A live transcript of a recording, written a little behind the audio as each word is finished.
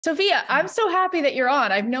Sophia, I'm so happy that you're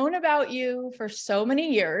on. I've known about you for so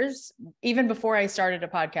many years. Even before I started a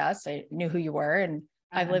podcast, I knew who you were, and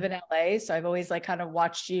I live in LA. So I've always like kind of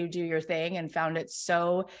watched you do your thing and found it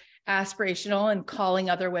so aspirational and calling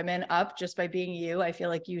other women up just by being you. I feel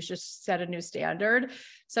like you just set a new standard.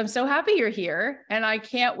 So I'm so happy you're here and I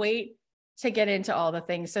can't wait to get into all the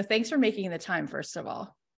things. So thanks for making the time, first of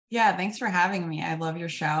all. Yeah, thanks for having me. I love your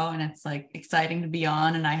show and it's like exciting to be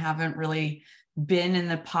on. And I haven't really been in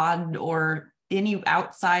the pod or any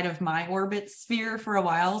outside of my orbit sphere for a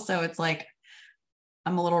while. So it's like,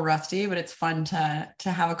 I'm a little rusty, but it's fun to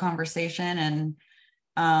have a conversation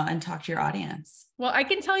and talk to your audience. Well, I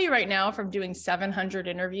can tell you right now from doing 700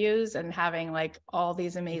 interviews and having like all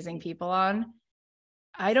these amazing people on,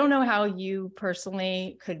 I don't know how you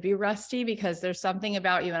personally could be rusty because there's something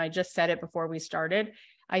about you. And I just said it before we started.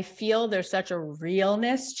 I feel there's such a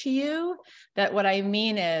realness to you that what I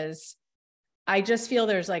mean is, I just feel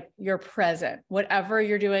there's like, you're present, whatever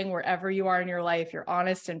you're doing, wherever you are in your life, you're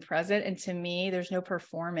honest and present. And to me, there's no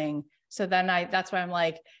performing. So then that's why I'm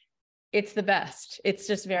like, it's the best. It's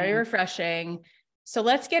just very refreshing. So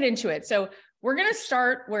let's get into it. So we're going to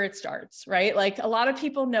start where it starts, right? Like a lot of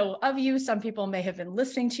people know of you. Some people may have been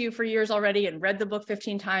listening to you for years already and read the book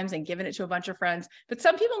 15 times and given it to a bunch of friends, but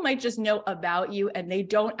some people might just know about you and they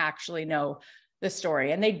don't actually know the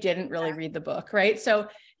story and they didn't really read the book, right? So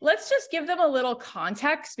let's just give them a little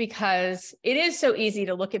context because it is so easy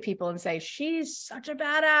to look at people and say, she's such a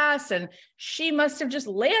badass and she must have just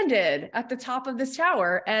landed at the top of this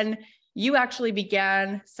tower. And you actually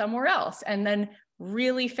began somewhere else and then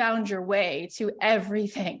really found your way to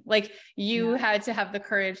everything. Like you had to have the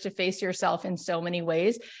courage to face yourself in so many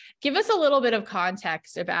ways. Give us a little bit of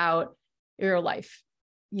context about your life.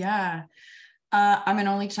 Yeah. I'm an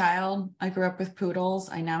only child. I grew up with poodles.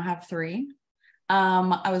 I now have 3.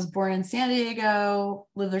 I was born in San Diego,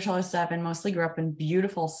 lived there till I was 7, mostly grew up in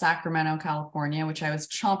beautiful Sacramento, California, which I was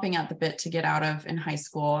chomping at the bit to get out of in high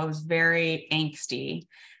school. I was very angsty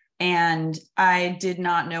and I did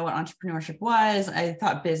not know what entrepreneurship was. I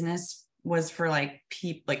thought business was for like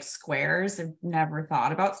squares. I've never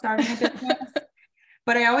thought about starting a business,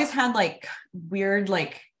 but I always had like weird,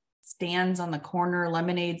 like stands on the corner,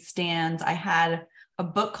 lemonade stands. I had a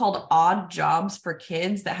book called Odd Jobs for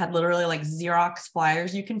Kids that had literally like Xerox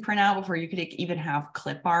flyers you can print out before you could even have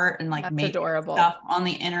clip art and like That's make adorable stuff on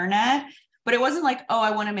the internet. But it wasn't like, oh,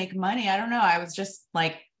 I want to make money. I don't know. I was just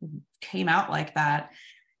like, came out like that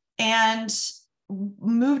and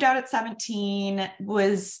moved out at 17,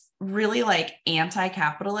 was really like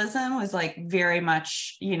anti-capitalism, was like very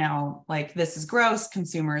much, like this is gross,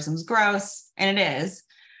 consumerism is gross. And it is.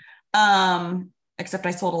 Except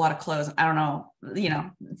I sold a lot of clothes. I don't know,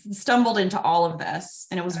 stumbled into all of this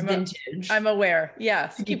and it was vintage. I'm aware.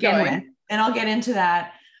 Yes. To begin with. And I'll get into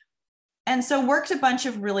that. And so worked a bunch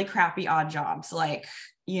of really crappy odd jobs, like,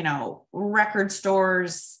 record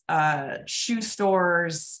stores, shoe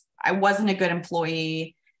stores. I wasn't a good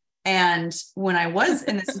employee. And when I was,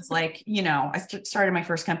 and this is like, I started my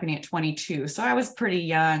first company at 22. So I was pretty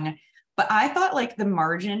young. But I thought like the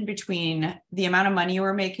margin between the amount of money you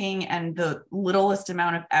were making and the littlest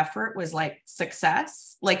amount of effort was like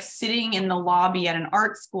success. Like sitting in the lobby at an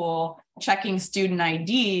art school, checking student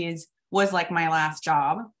IDs was like my last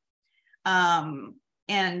job. And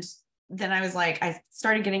then I was like, I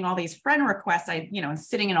started getting all these friend requests.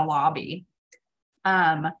 Sitting in a lobby,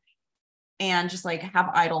 and just like have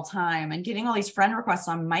idle time and getting all these friend requests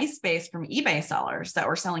on MySpace from eBay sellers that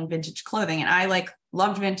were selling vintage clothing. And I like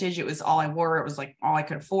loved vintage. It was all I wore. It was like all I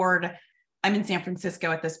could afford. I'm in San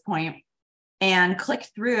Francisco at this point and clicked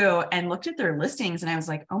through and looked at their listings. And I was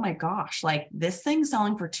like, oh my gosh, like this thing's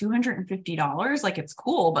selling for $250. Like it's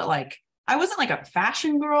cool. But like, I wasn't like a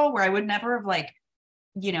fashion girl where I would never have like,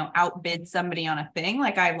 outbid somebody on a thing.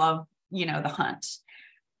 Like I love, the hunt.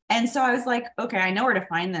 And so I was like, okay, I know where to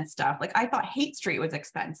find this stuff. Like I thought Hate Street was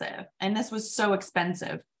expensive and this was so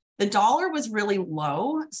expensive. The dollar was really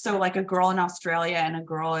low. So like a girl in Australia and a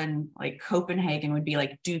girl in like Copenhagen would be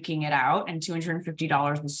like duking it out. And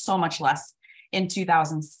 $250 was so much less in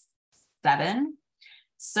 2007.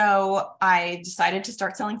 So I decided to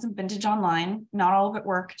start selling some vintage online. Not all of it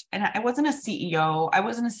worked. And I wasn't a CEO. I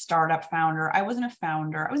wasn't a startup founder. I wasn't a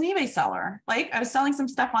founder. I was an eBay seller. Like I was selling some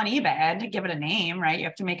stuff on eBay. I had to give it a name, right? You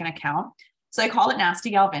have to make an account. So I called it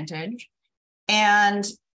Nasty Gal Vintage and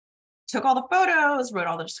took all the photos, wrote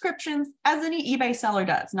all the descriptions as any eBay seller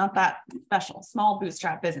does. Not that special, small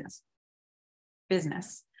bootstrap business.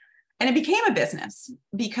 And it became a business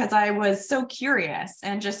because I was so curious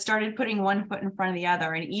and just started putting one foot in front of the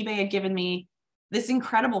other. And eBay had given me this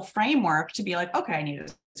incredible framework to be like, okay, I need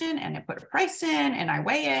this in, and I put a price in, and I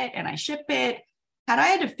weigh it, and I ship it. Had I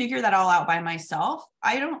had to figure that all out by myself,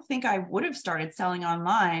 I don't think I would have started selling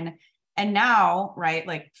online. And now, right,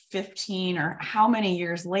 like 15 or how many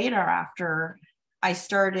years later after I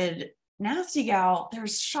started Nasty Gal,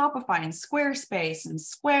 there's Shopify and Squarespace and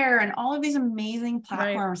Square and all of these amazing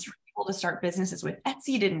platforms for people to start businesses with.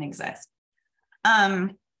 Etsy didn't exist.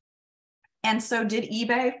 And so did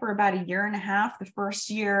eBay for about a year and a half. The first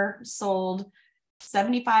year sold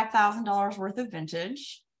 $75,000 worth of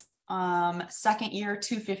vintage. Second year,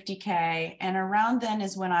 $250K. And around then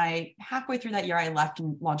is when halfway through that year, I left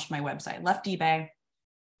and launched my website, left eBay,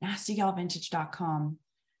 nastygalvintage.com.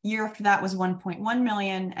 Year after that was 1.1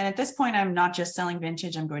 million. And at this point, I'm not just selling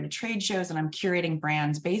vintage. I'm going to trade shows and I'm curating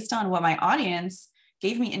brands based on what my audience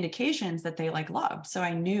gave me indications that they loved. So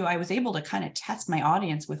I knew I was able to kind of test my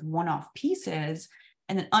audience with one-off pieces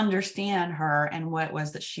and then understand her and what it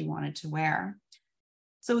was that she wanted to wear.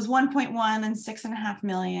 So it was 1.1, then 6.5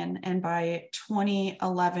 million. And by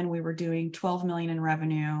 2011, we were doing 12 million in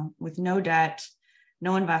revenue with no debt,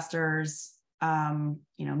 no investors, no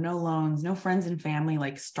loans, no friends and family,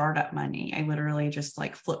 like startup money. I literally just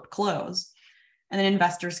flipped clothes. And then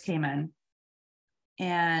investors came in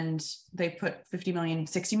and they put $50 million,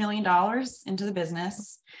 $60 million into the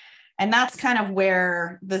business. And that's kind of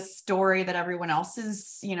where the story that everyone else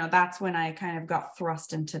is, that's when I kind of got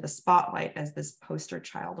thrust into the spotlight as this poster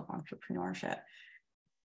child of entrepreneurship.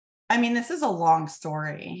 I mean, this is a long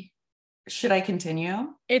story. Should I continue?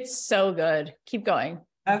 It's so good. Keep going.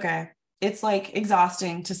 Okay. It's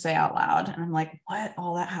exhausting to say out loud. And I'm like, what?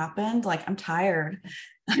 All that happened? I'm tired.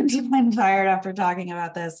 I'm tired after talking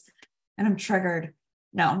about this and I'm triggered.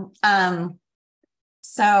 No.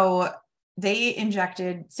 So they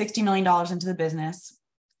injected $60 million into the business.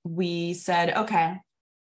 We said, okay,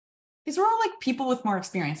 these were all people with more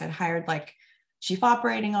experience. I'd hired chief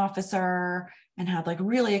operating officer and had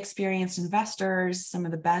really experienced investors, some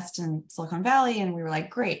of the best in Silicon Valley. And we were like,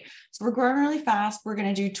 great. So we're growing really fast. We're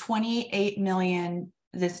going to do 28 million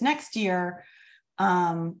this next year.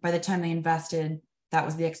 By the time they invested, that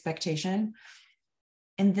was the expectation.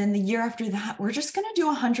 And then the year after that, we're just going to do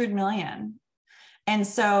 100 million. And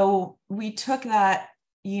so we took that,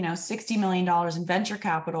 $60 million in venture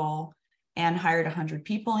capital and hired 100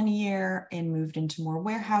 people in a year and moved into more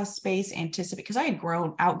warehouse space, because I had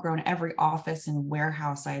outgrown every office and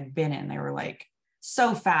warehouse I had been in. They were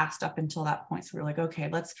so fast up until that point. So we were like, okay,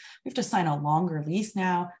 we have to sign a longer lease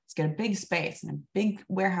now. Let's get a big space and a big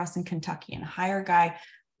warehouse in Kentucky and hire a guy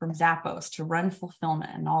from Zappos to run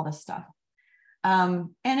fulfillment and all this stuff.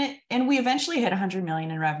 And we eventually hit 100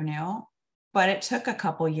 million in revenue, but it took a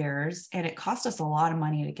couple years and it cost us a lot of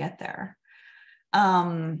money to get there.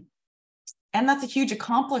 And that's a huge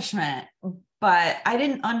accomplishment, but I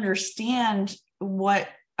didn't understand what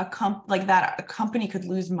a company could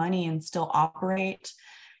lose money and still operate.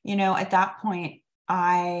 At that point,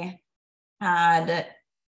 I had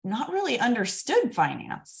not really understood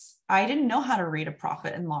finance. I didn't know how to read a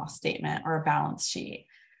profit and loss statement or a balance sheet.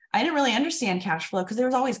 I didn't really understand cash flow because there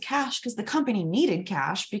was always cash because the company needed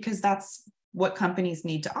cash because that's what companies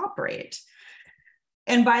need to operate.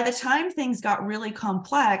 And by the time things got really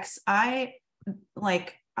complex, I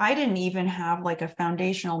didn't even have a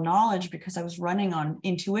foundational knowledge because I was running on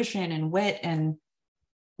intuition and wit and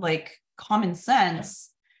common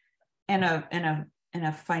sense, and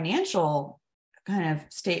a financial kind of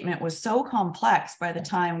statement was so complex. By the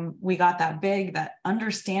time we got that big, that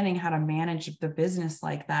understanding how to manage the business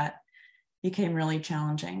like that became really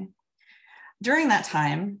challenging. During that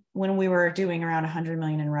time, when we were doing around 100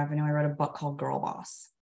 million in revenue, I wrote a book called Girlboss.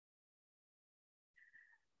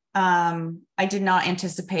 I did not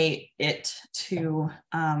anticipate it to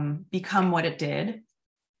become what it did.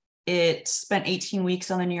 It spent 18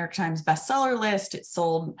 weeks on the New York Times bestseller list. It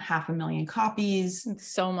sold 500,000 copies. It's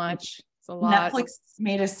so much. It's a lot. Netflix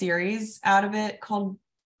made a series out of it called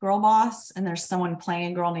Girlboss, and there's someone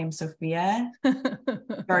playing a girl named Sophia,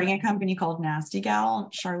 starting a company called Nasty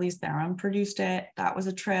Gal. Charlize Theron produced it. That was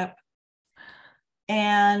a trip.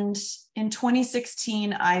 And in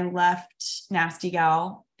 2016, I left Nasty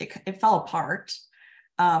Gal. It fell apart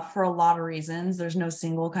for a lot of reasons. There's no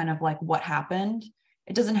single kind of what happened.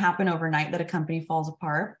 It doesn't happen overnight that a company falls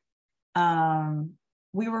apart.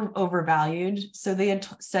 We were overvalued. So they had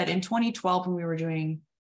said in 2012, when we were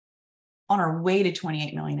on our way to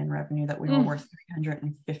 28 million in revenue, that we were worth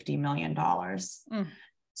 $350 million.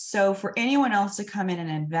 So for anyone else to come in and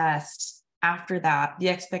invest after that, the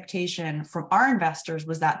expectation from our investors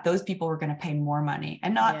was that those people were going to pay more money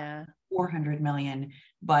and not 400 million,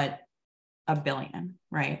 but a billion,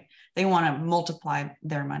 right? They want to multiply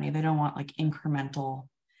their money. They don't want like incremental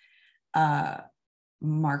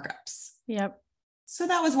markups. Yep. So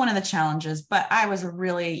that was one of the challenges, but I was a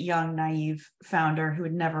really young, naive founder who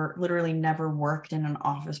had literally never worked in an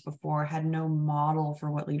office before, had no model for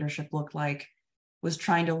what leadership looked like, was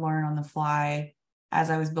trying to learn on the fly as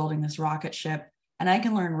I was building this rocket ship. And I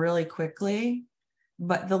can learn really quickly,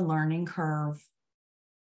 but the learning curve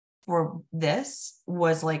for this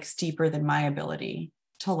was like steeper than my ability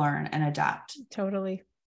to learn and adapt. Totally.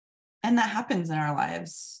 And that happens in our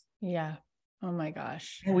lives. Yeah. Oh my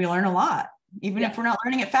gosh. And we learn a lot. Even if we're not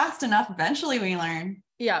learning it fast enough, eventually we learn.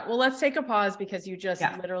 Yeah. Well, let's take a pause because you just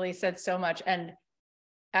literally said so much. And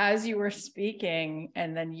as you were speaking,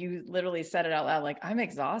 and then you literally said it out loud, like, I'm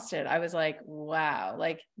exhausted. I was like, wow,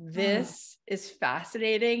 like this is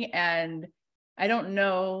fascinating. And I don't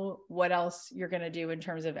know what else you're going to do in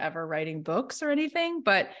terms of ever writing books or anything,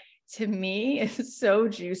 but to me, it's so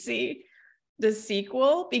juicy, the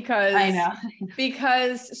sequel, because I know.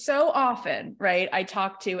 because so often, right, I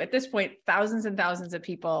talk to, at this point, thousands and thousands of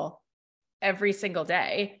people every single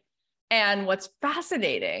day. And what's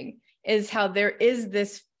fascinating is how there is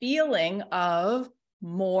this feeling of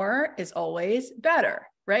more is always better,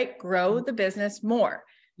 right? Grow the business more.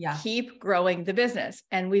 Yeah. Keep growing the business.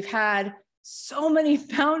 And we've had so many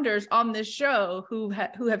founders on this show who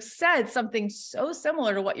have said something so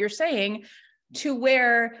similar to what you're saying, to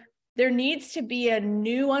where there needs to be a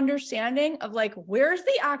new understanding of like, where's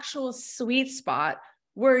the actual sweet spot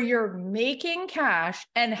where you're making cash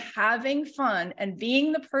and having fun and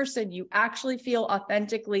being the person you actually feel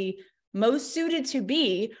authentically most suited to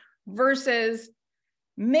be, versus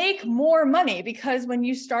make more money. Because when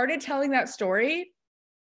you started telling that story,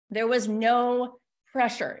 there was no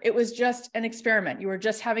pressure. It was just an experiment. You were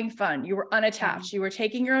just having fun. You were unattached. You were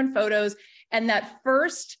taking your own photos. And that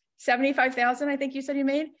first 75,000, I think you said you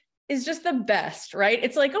made, is just the best, right?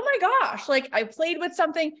 It's like, oh my gosh, like I played with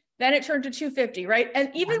something, then it turned to 250, right? And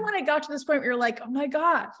even when it got to this point where you're like, oh my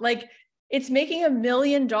God, like it's making $1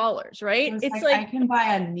 million, right? It's like I can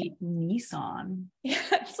buy a Nissan. Yeah,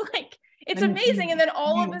 it's like, it's amazing. And then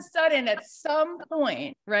all of a sudden at some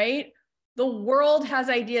point, right, the world has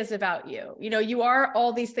ideas about you. You know, you are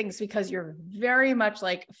all these things because you're very much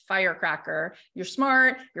like firecracker. You're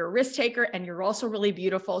smart, you're a risk taker, and you're also really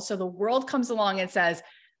beautiful. So the world comes along and says,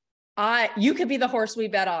 you could be the horse we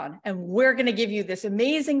bet on, and we're going to give you this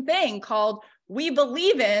amazing thing called, we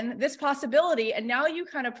believe in this possibility. And now you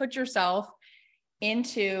kind of put yourself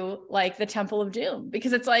into like the temple of doom,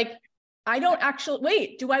 because it's like, I don't actually,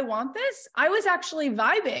 wait, do I want this? I was actually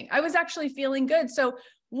vibing. I was actually feeling good. So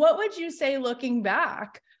what would you say, looking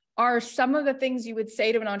back, are some of the things you would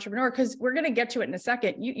say to an entrepreneur? Because we're going to get to it in a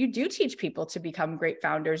second. You do teach people to become great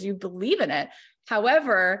founders. You believe in it.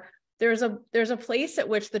 However, there's a place at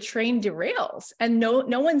which the train derails and no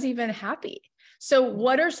one's even happy. So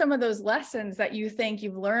what are some of those lessons that you think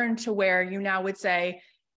you've learned to where you now would say,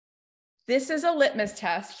 this is a litmus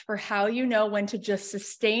test for how you know when to just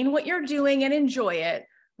sustain what you're doing and enjoy it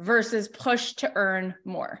versus push to earn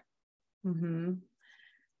more? Mm-hmm.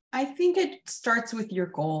 I think it starts with your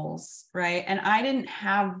goals, right? And I didn't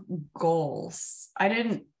have goals. I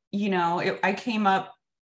didn't, I came up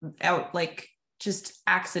out like just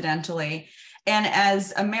accidentally. And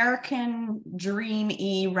as American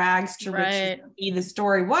dream-y rags to riches the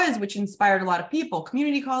story was, which inspired a lot of people,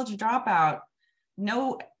 community college dropout,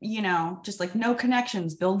 no, just like no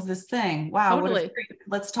connections, builds this thing. Wow. Totally. What is great.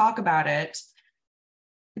 Let's talk about it.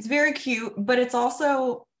 It's very cute, but it's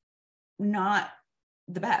also not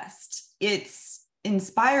the best. It's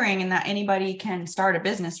inspiring in that anybody can start a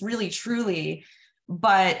business, really, truly,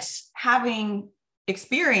 but having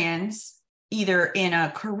experience either in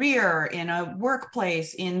a career, in a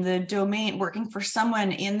workplace, in the domain, working for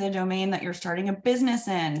someone in the domain that you're starting a business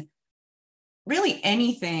in, really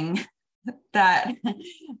anything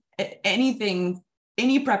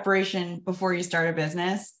any preparation before you start a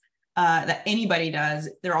business that anybody does,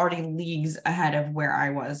 they're already leagues ahead of where I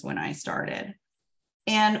was when I started.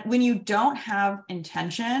 And when you don't have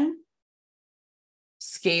intention,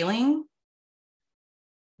 scaling,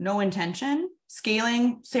 no intention,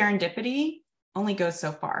 scaling serendipity only goes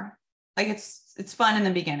so far. Like it's fun in the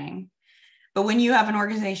beginning, but when you have an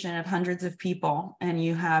organization of hundreds of people and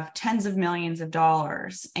you have tens of millions of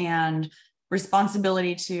dollars and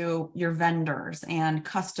responsibility to your vendors and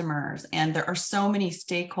customers, and there are so many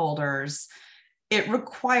stakeholders, it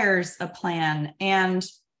requires a plan, and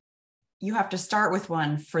you have to start with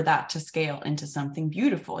one for that to scale into something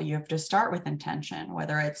beautiful. You have to start with intention,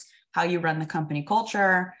 whether it's how you run the company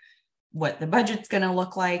culture, what the budget's going to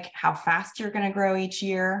look like, how fast you're going to grow each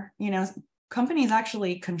year. companies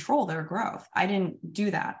actually control their growth. I didn't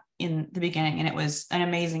do that in the beginning, and it was an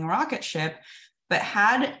amazing rocket ship. But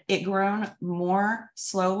had it grown more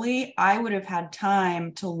slowly, I would have had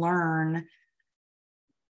time to learn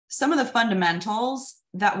some of the fundamentals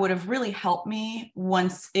that would have really helped me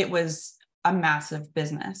once it was a massive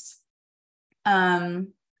business.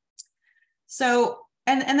 So,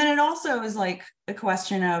 and then it also is like a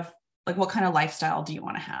question of like, what kind of lifestyle do you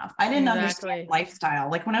want to have? I didn't understand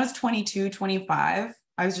lifestyle. Like when I was 22, 25,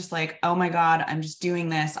 I was just like, oh my God, I'm just doing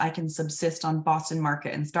this. I can subsist on Boston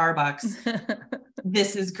Market and Starbucks.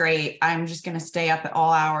 This is great. I'm just going to stay up at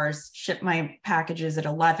all hours, ship my packages at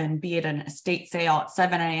 11, be at an estate sale at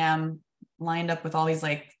 7 a.m., lined up with all these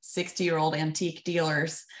like 60-year-old antique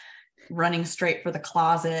dealers running straight for the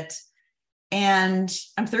closet. And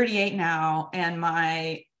I'm 38 now, and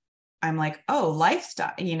I'm like, oh,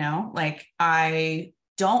 lifestyle, you know, like I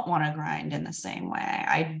don't want to grind in the same way.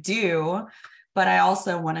 I do, but I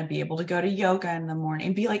also want to be able to go to yoga in the morning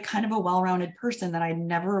and be like kind of a well-rounded person that I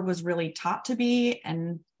never was really taught to be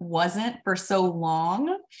and wasn't for so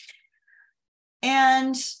long.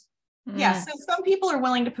 And yeah, so some people are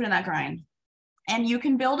willing to put in that grind, and you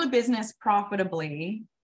can build a business profitably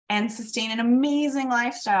and sustain an amazing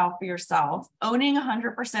lifestyle for yourself, owning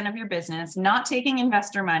 100% of your business, not taking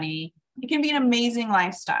investor money. It can be an amazing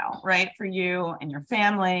lifestyle, right, for you and your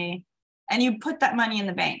family, and you put that money in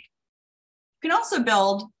the bank. You can also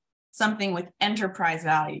build something with enterprise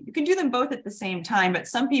value. You can do them both at the same time, but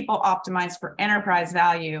some people optimize for enterprise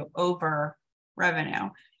value over revenue.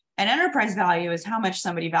 And enterprise value is how much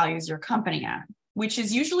somebody values your company at, which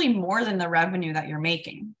is usually more than the revenue that you're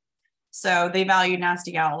making. So they valued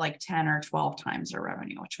Nasty Gal like 10 or 12 times their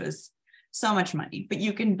revenue, which was so much money. But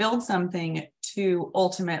you can build something to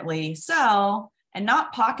ultimately sell and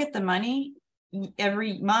not pocket the money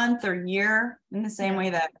every month or year in the same way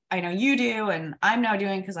that I know you do. And I'm now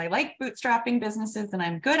doing because I like bootstrapping businesses and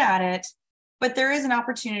I'm good at it. But there is an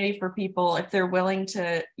opportunity for people if they're willing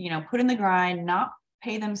to, you know, put in the grind, not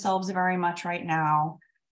pay themselves very much right now,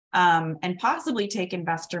 and possibly take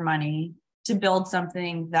investor money to build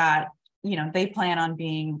something that, you know, they plan on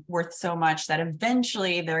being worth so much that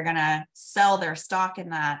eventually they're going to sell their stock in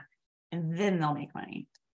that and then they'll make money.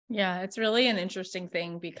 Yeah, it's really an interesting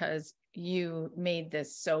thing because you made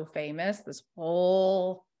this so famous, this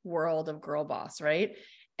whole world of girl boss, right?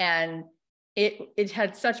 And it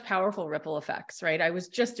had such powerful ripple effects, right? I was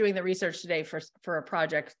just doing the research today for a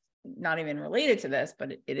project not even related to this,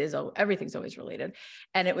 but it is, everything's always related.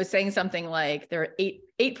 And it was saying something like there are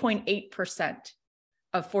 8.8%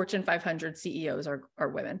 of Fortune 500 CEOs are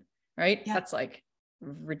women, right? Yeah. That's like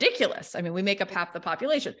ridiculous. I mean, we make up half the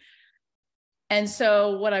population. And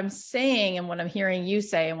so what I'm saying and what I'm hearing you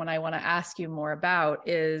say, and what I want to ask you more about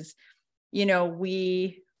is, you know,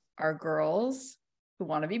 we are girls who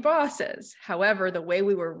want to be bosses. However, the way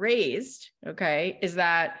we were raised, okay, is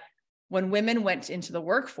that when women went into the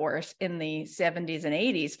workforce in the 70s and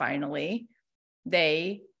 80s, finally,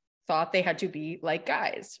 they thought they had to be like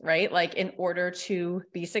guys, right? Like in order to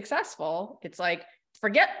be successful, it's like,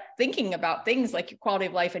 forget thinking about things like your quality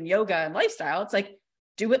of life and yoga and lifestyle. It's like,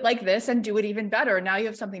 do it like this and do it even better. Now you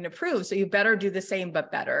have something to prove. So you better do the same,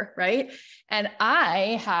 but better, right? And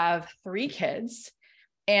I have 3 kids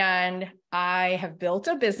and I have built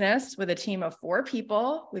a business with a team of 4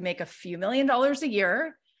 people. We make a few $1 million a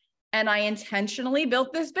year. And I intentionally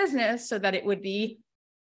built this business so that it would be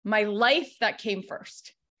my life that came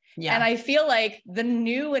first. Yeah. And I feel like the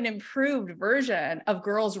new and improved version of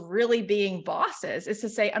girls really being bosses is to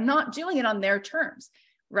say, I'm not doing it on their terms,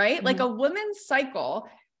 right? Mm-hmm. Like a woman's cycle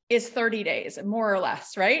is 30 days, more or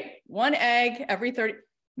less, right? 1 egg every 30.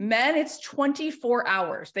 Men, it's 24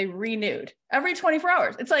 hours. They renewed every 24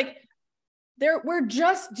 hours. It's like, we're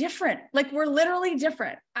just different. Like we're literally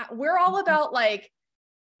different. We're all about like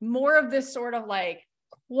more of this sort of like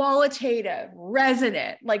qualitative,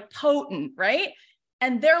 resonant, like potent, right?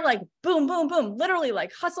 And they're like, boom, boom, boom, literally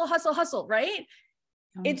like hustle, hustle, hustle, right?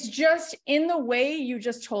 It's just in the way you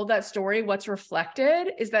just told that story, what's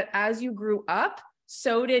reflected is that as you grew up,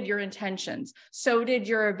 so did your intentions. So did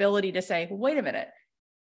your ability to say, wait a minute,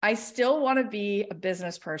 I still want to be a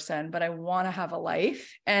business person, but I want to have a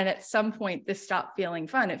life. And at some point, this stopped feeling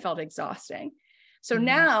fun. It felt exhausting. So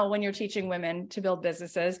now when you're teaching women to build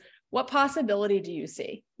businesses, what possibility do you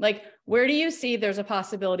see? Like, where do you see there's a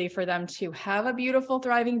possibility for them to have a beautiful,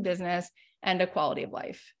 thriving business and a quality of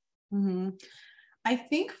life? Mm-hmm. I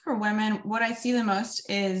think for women, what I see the most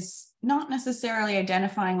is not necessarily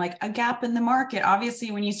identifying like a gap in the market.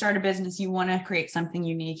 Obviously, when you start a business, you want to create something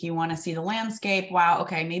unique. You want to see the landscape. Wow,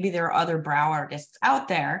 okay, maybe there are other brow artists out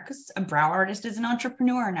there because a brow artist is an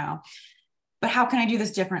entrepreneur now. but how can I do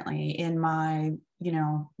this differently in my,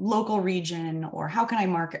 local region, or how can I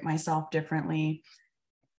market myself differently?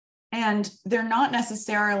 And they're not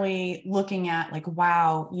necessarily looking at like,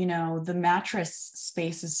 wow, the mattress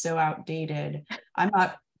space is so outdated. I'm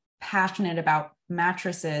not passionate about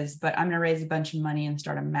mattresses, but I'm going to raise a bunch of money and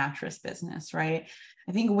start a mattress business, right?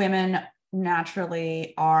 I think women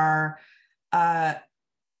naturally are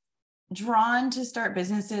drawn to start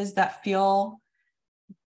businesses that feel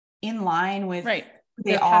in line with right. who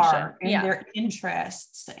they Their are passion. and their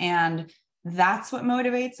interests. And that's what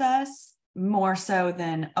motivates us more so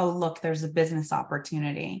than, oh, look, there's a business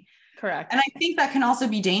opportunity. Correct. And I think that can also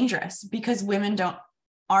be dangerous because women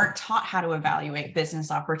aren't taught how to evaluate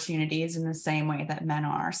business opportunities in the same way that men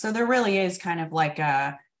are. So there really is kind of like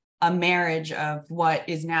a marriage of what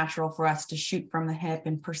is natural for us to shoot from the hip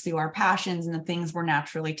and pursue our passions and the things we're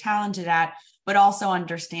naturally talented at, but also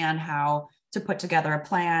understand how to put together a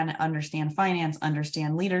plan, understand finance,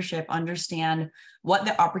 understand leadership, understand what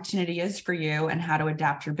the opportunity is for you and how to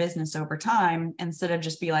adapt your business over time, instead of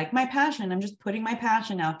just be like, my passion, I'm just putting my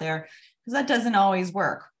passion out there, because that doesn't always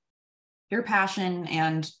work. Your passion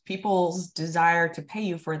and people's desire to pay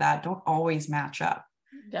you for that don't always match up.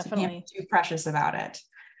 Definitely. So you can't be too precious about it.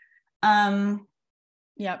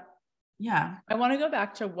 Yep. Yeah. I want to go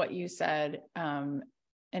back to what you said. And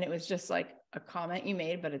it was just like a comment you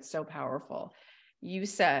made, but it's so powerful. You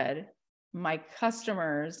said, my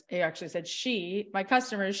customers, you actually said my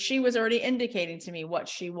customers, she was already indicating to me what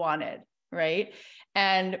she wanted. Right.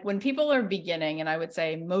 And when people are beginning, and I would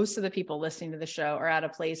say most of the people listening to the show are at a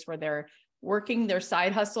place where they're working their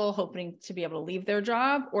side hustle, hoping to be able to leave their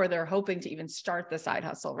job, or they're hoping to even start the side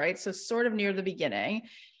hustle. Right. So sort of near the beginning.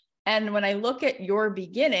 And when I look at your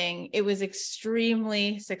beginning, it was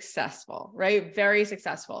extremely successful, right? Very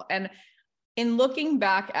successful. And in looking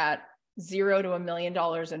back at $0 to $1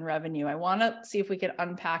 million in revenue, I want to see if we could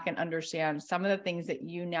unpack and understand some of the things that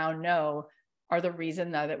you now know are the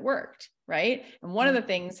reason that it worked, right? And one of the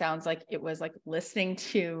things sounds like it was like listening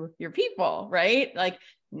to your people, right? Like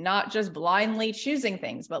not just blindly choosing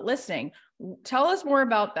things, but listening. Tell us more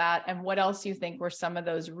about that and what else you think were some of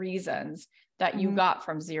those reasons that you got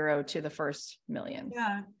from 0 to the first million.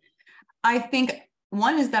 Yeah. I think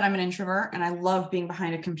one is that I'm an introvert and I love being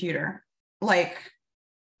behind a computer. Like,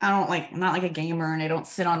 I'm not like a gamer and I don't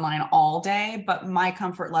sit online all day, but my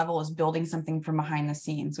comfort level is building something from behind the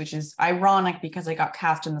scenes, which is ironic because I got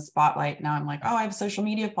cast in the spotlight. Now I'm like, oh, I have a social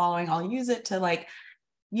media following. I'll use it to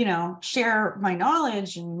share my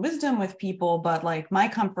knowledge and wisdom with people. But like my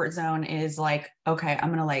comfort zone is like, okay,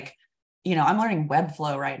 I'm going to I'm learning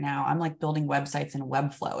Webflow right now. I'm like building websites in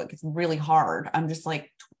Webflow. It's really hard. I'm just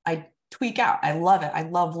like, I tweak out. I love it. I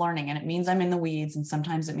love learning. And it means I'm in the weeds. And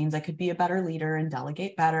sometimes it means I could be a better leader and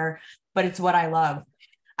delegate better, but it's what I love.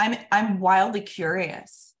 I'm wildly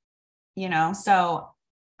curious, so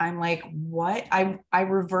I'm like, what? I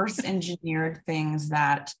reverse engineered things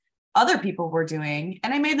that other people were doing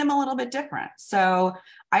and I made them a little bit different. So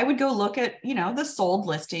I would go look at, the sold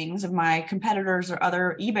listings of my competitors or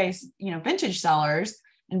other eBay, vintage sellers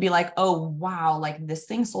and be like, oh, wow, like this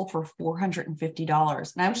thing sold for $450.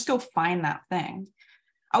 And I would just go find that thing.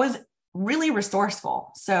 I was really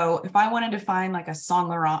resourceful. So if I wanted to find like a Saint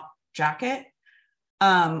Laurent jacket,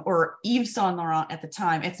 or Yves Saint Laurent at the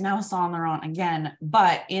time, it's now Saint Laurent again,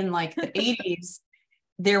 but in like the 80s,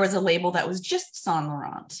 there was a label that was just Saint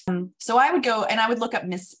Laurent. So I would go and I would look up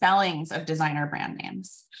misspellings of designer brand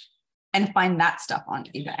names and find that stuff on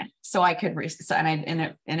eBay. So I could resell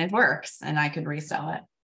and it works and I could resell it.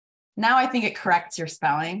 Now I think it corrects your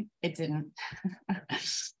spelling. It didn't.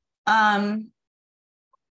 I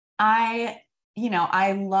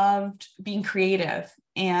loved being creative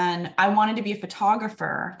and I wanted to be a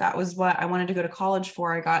photographer. That was what I wanted to go to college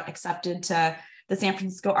for. I got accepted to the San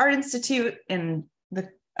Francisco Art Institute and the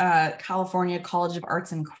California College of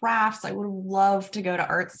Arts and Crafts. I would have loved to go to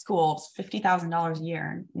art school. It's $50,000 a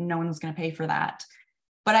year. No one's going to pay for that.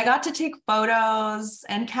 But I got to take photos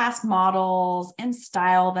and cast models and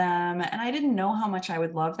style them. And I didn't know how much I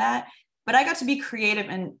would love that. But I got to be creative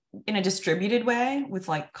in a distributed way with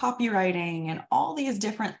like copywriting and all these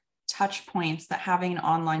different touch points that having an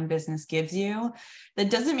online business gives you.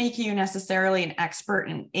 That doesn't make you necessarily an expert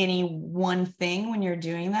in any one thing when you're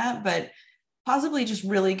doing that, but possibly just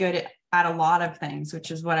really good at a lot of things,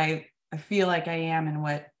 which is what I feel like I am and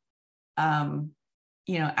what,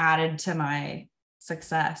 added to my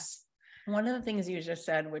success. One of the things you just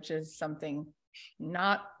said, which is something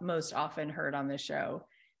not most often heard on this show,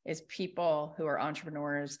 is people who are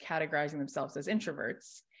entrepreneurs categorizing themselves as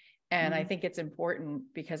introverts. And I think it's important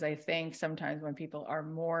because I think sometimes when people are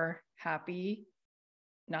more happy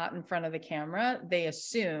not in front of the camera, they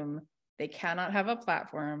assume they cannot have a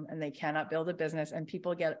platform and they cannot build a business. And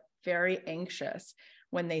people get very anxious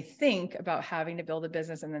when they think about having to build a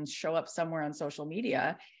business and then show up somewhere on social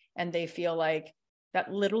media. And they feel like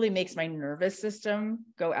that literally makes my nervous system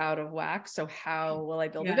go out of whack. So how will I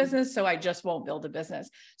build a business? So I just won't build a business.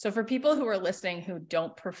 So for people who are listening, who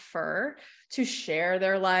don't prefer to share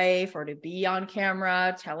their life or to be on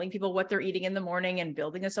camera, telling people what they're eating in the morning and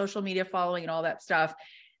building a social media following and all that stuff,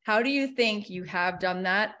 how do you think you have done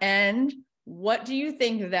that? And what do you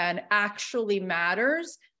think then actually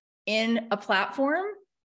matters in a platform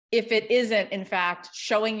if it isn't, in fact,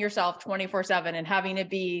 showing yourself 24/7 and having to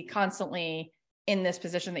be constantly in this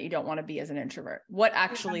position that you don't want to be as an introvert? What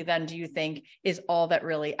actually then do you think is all that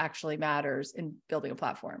really actually matters in building a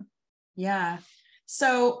platform? Yeah.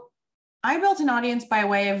 So I built an audience by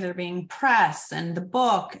way of there being press and the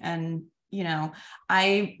book. And, you know,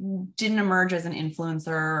 I didn't emerge as an influencer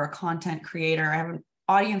or a content creator. I have an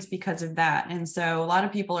audience because of that. And so a lot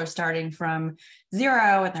of people are starting from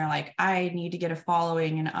zero and they're like, I need to get a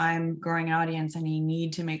following and I'm growing an audience and you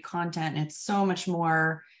need to make content. And it's so much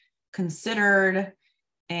more considered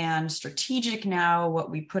and strategic now what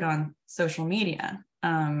we put on social media.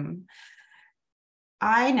 I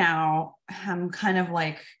now am kind of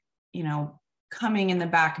like, you know, coming in the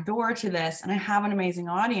back door to this, and I have an amazing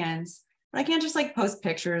audience, but I can't just like post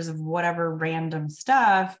pictures of whatever random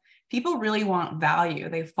stuff. People really want value.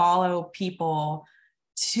 They follow people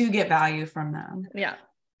to get value from them. Yeah.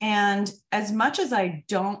 And as much as I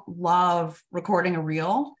don't love recording a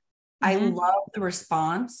reel, I love the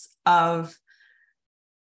response of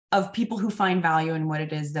people who find value in what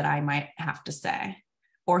it is that I might have to say,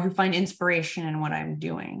 or who find inspiration in what I'm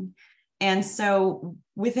doing. And so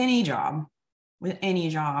with any job,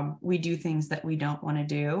 we do things that we don't want to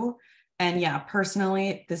do. And yeah,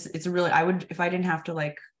 personally, it's really, I would, if I didn't have to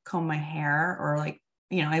like comb my hair or like,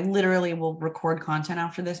 you know, I literally will record content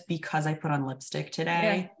after this because I put on lipstick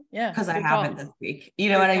today. Yeah. Because I haven't this week. You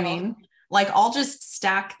know what I mean? Like I'll just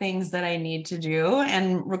stack things that I need to do,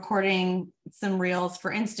 and recording some reels for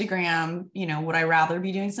Instagram. You know, would I rather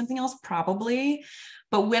be doing something else? Probably.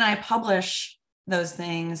 But when I publish those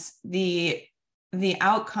things, the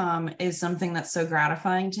outcome is something that's so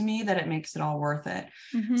gratifying to me that it makes it all worth it.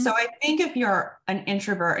 So I think if you're an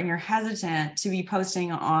introvert and you're hesitant to be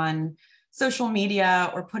posting on social media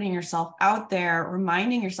or putting yourself out there,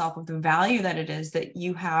 reminding yourself of the value that it is that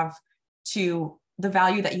you have to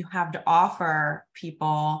offer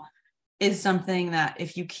people is something that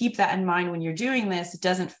if you keep that in mind when you're doing this, it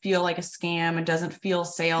doesn't feel like a scam. It doesn't feel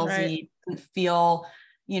salesy. Right. It doesn't feel,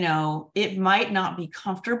 you know, it might not be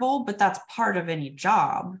comfortable, but that's part of any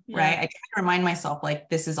job, right? I try to remind myself like,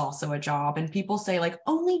 this is also a job. And people say like,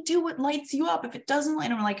 only do what lights you up. If it doesn't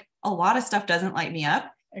light, I'm like, a lot of stuff doesn't light me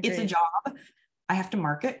up. Agreed. It's a job. I have to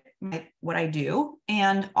market what I do.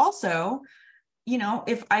 And also, you know,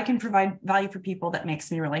 if I can provide value for people, that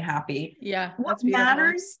makes me really happy. Yeah. What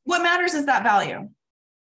matters is that value.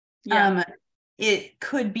 Yeah. It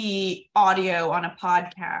could be audio on a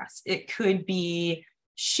podcast. It could be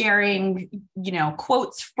sharing, you know,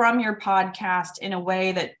 quotes from your podcast in a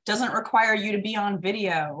way that doesn't require you to be on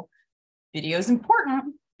video. Video is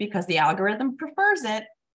important because the algorithm prefers it.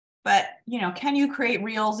 But, you know, can you create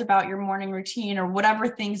reels about your morning routine or whatever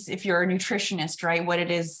things, if you're a nutritionist, right? What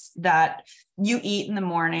it is that you eat in the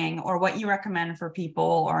morning or what you recommend for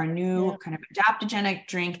people, or a new kind of adaptogenic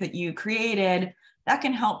drink that you created that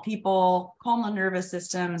can help people calm the nervous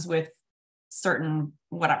systems with certain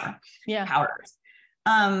whatever powders.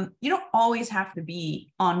 You don't always have to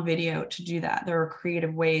be on video to do that. There are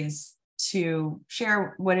creative ways to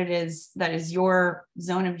share what it is that is your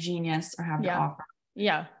zone of genius or have to offer.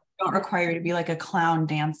 Yeah. Don't require you to be like a clown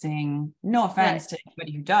dancing. No offense to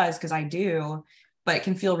anybody who does, because I do, but it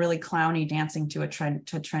can feel really clowny dancing to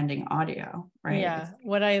trending audio, right? Yeah.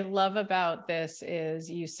 What I love about this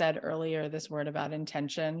is you said earlier this word about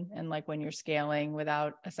intention, and like when you're scaling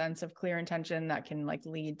without a sense of clear intention, that can like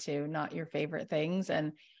lead to not your favorite things.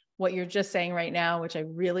 And what you're just saying right now, which I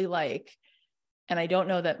really like, and I don't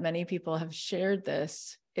know that many people have shared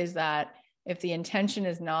this, is that if the intention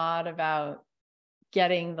is not about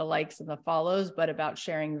getting the likes and the follows, but about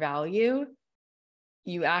sharing value,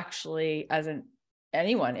 you actually, as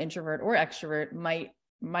anyone, introvert or extrovert,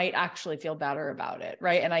 might actually feel better about it,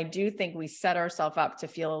 right? And I do think we set ourselves up to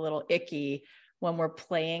feel a little icky when we're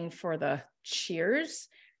playing for the cheers.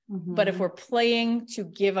 But if we're playing to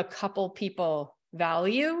give a couple people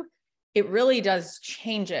value, it really does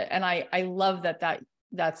change it. And I love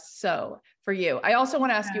that's so for you. I also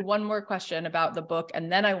want to ask you one more question about the book,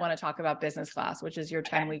 and then I want to talk about business class, which is your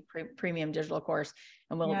 10-week premium digital course.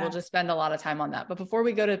 and we'll just spend a lot of time on that. But before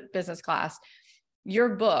we go to business class, your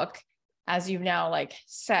book, as you've now like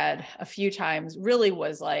said a few times, really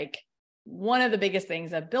was like one of the biggest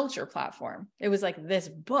things that built your platform. It was like this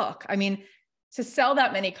book. I mean, to sell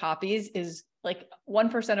that many copies is like 1%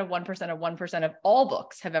 of 1% of 1% of all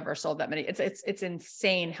books have ever sold that many. It's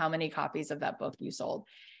insane how many copies of that book you sold.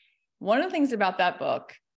 One of the things about that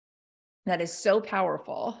book that is so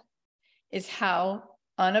powerful is how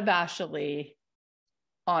unabashedly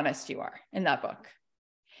honest you are in that book.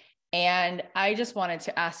 And I just wanted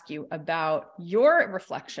to ask you about your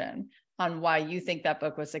reflection on why you think that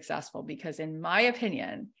book was successful, because in my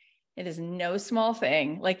opinion, it is no small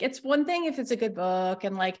thing. Like, it's one thing if it's a good book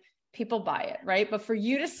and like people buy it, right? But for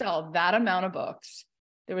you to sell that amount of books,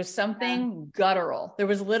 there was something guttural. There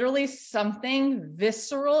was literally something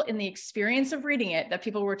visceral in the experience of reading it that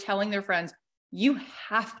people were telling their friends, you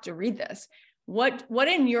have to read this. What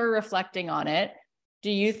in your reflecting on it, do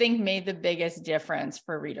you think made the biggest difference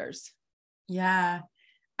for readers? Yeah.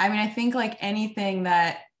 I mean, I think like anything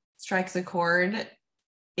that strikes a chord,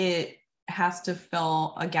 it has to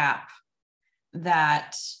fill a gap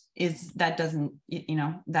that is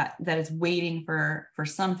waiting for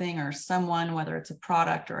something or someone, whether it's a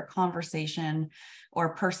product or a conversation or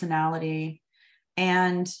a personality.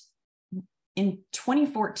 And in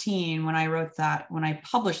 2014, when I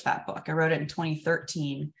published that book, I wrote it in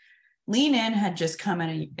 2013. Lean In had just come out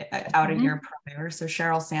a year prior. So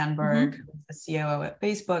Sheryl Sandberg, the COO at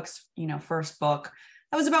Facebook's, first book,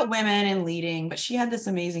 that was about women and leading, but she had this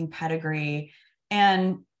amazing pedigree.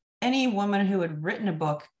 And any woman who had written a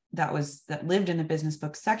book that lived in the business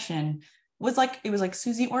book section was like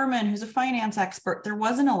Susie Orman, who's a finance expert. There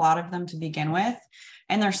wasn't a lot of them to begin with.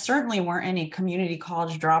 And there certainly weren't any community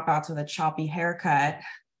college dropouts with a choppy haircut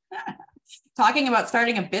talking about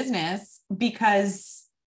starting a business, because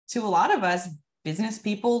to a lot of us, business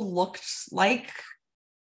people looked like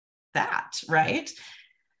that, right?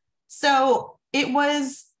 So it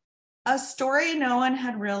was a story no one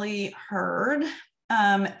had really heard.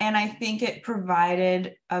 And I think it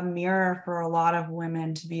provided a mirror for a lot of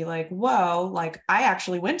women to be like, whoa, like I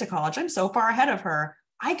actually went to college. I'm so far ahead of her.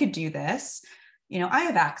 I could do this. I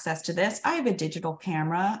have access to this. I have a digital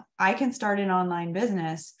camera. I can start an online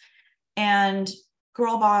business. And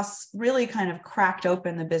Girlboss really kind of cracked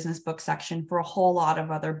open the business book section for a whole lot of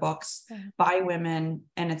other books by women.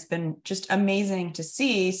 And it's been just amazing to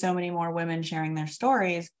see so many more women sharing their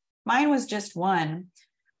stories. Mine was just one.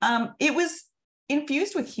 It was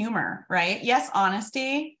infused with humor, right? Yes,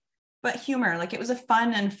 honesty, but humor. Like, it was a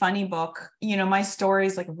fun and funny book. My story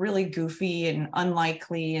is like really goofy and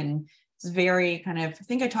unlikely, and it's very kind of, I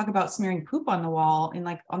think I talk about smearing poop on the wall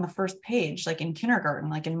on the first page, like in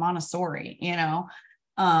kindergarten, like in Montessori,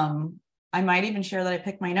 I might even share that I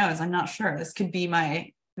picked my nose. I'm not sure. This could be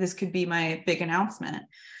my big announcement.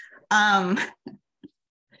 And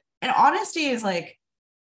honesty is like,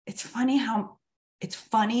 it's funny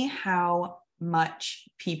how much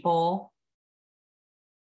people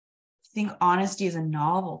think honesty is a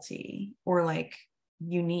novelty or like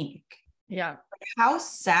unique. Yeah. How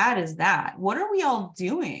sad is that? What are we all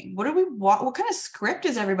doing? What kind of script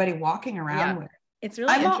is everybody walking around with? It's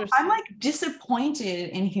really interesting. I'm like disappointed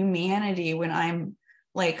in humanity when I'm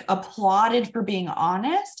like applauded for being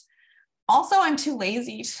honest. Also, I'm too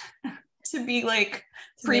lazy to be like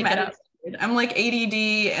premeditated. I'm like ADD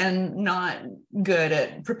and not good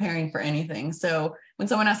at preparing for anything. So when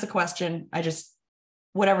someone asks a question,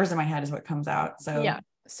 whatever's in my head is what comes out. So yeah.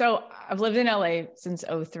 So I've lived in LA since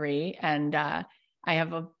 2003, and I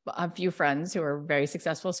have a few friends who are very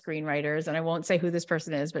successful screenwriters, and I won't say who this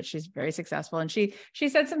person is, but she's very successful. And she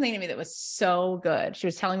said something to me that was so good. She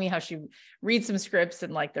was telling me how she reads some scripts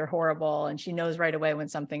and like they're horrible, and she knows right away when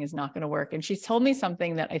something is not going to work. And she's told me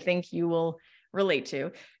something that I think you will relate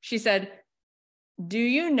to. She said, do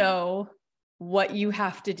you know what you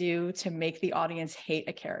have to do to make the audience hate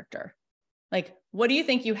a character? Like, what do you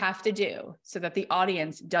think you have to do so that the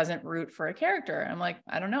audience doesn't root for a character? I'm like,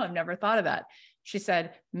 I don't know. I've never thought of that. She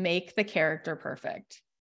said, make the character perfect.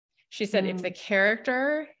 She said, if the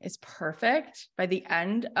character is perfect by the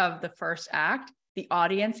end of the first act, the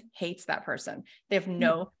audience hates that person. They have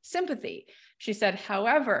no sympathy. She said,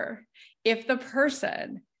 however, if the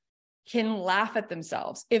person can laugh at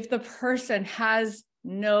themselves, if the person has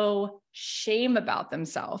no shame about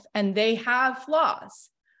themselves and they have flaws,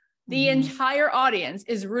 the entire audience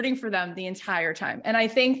is rooting for them the entire time. And I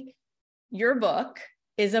think your book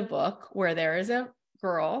is a book where there is a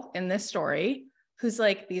girl in this story who's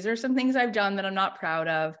like, these are some things I've done that I'm not proud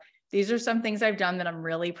of. These are some things I've done that I'm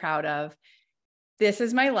really proud of. This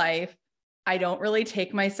is my life. I don't really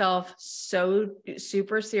take myself so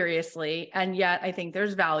super seriously. And yet I think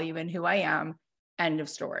there's value in who I am. End of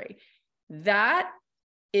story. That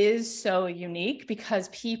is so unique because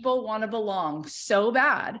people want to belong so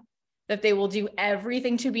bad that they will do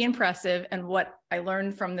everything to be impressive. And what I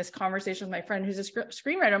learned from this conversation with my friend who's a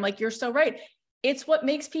screenwriter, I'm like, you're so right. It's what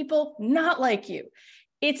makes people not like you.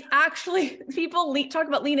 It's actually people talk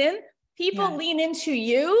about lean in. People lean into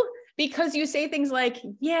you because you say things like,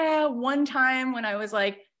 yeah, one time when I was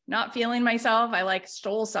like not feeling myself, I like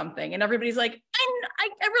stole something. And everybody's like, I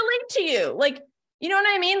relate to you. Like, you know what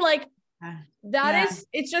I mean? Like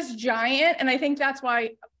it's just giant. And I think that's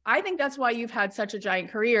why you've had such a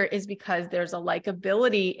giant career, is because there's a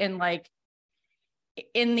likability in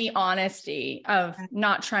the honesty of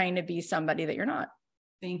not trying to be somebody that you're not.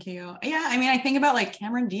 Thank you. Yeah. I mean, I think about like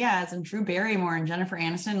Cameron Diaz and Drew Barrymore and Jennifer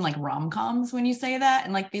Aniston, like rom-coms when you say that.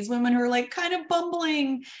 And like these women who are like kind of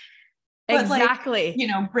bumbling. But exactly. Like, you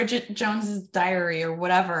know, Bridget Jones's Diary or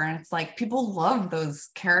whatever. And it's like, people love those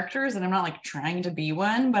characters, and I'm not like trying to be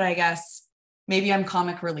one, but I guess maybe I'm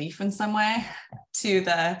comic relief in some way to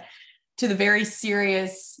the very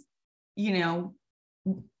serious, you know,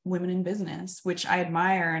 women in business, which I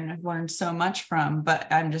admire and I've learned so much from,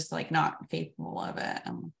 but I'm just like not capable of it.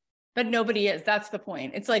 But nobody is. That's the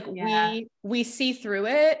point. It's like we see through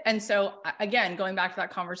it. And so again, going back to that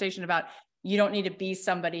conversation about, you don't need to be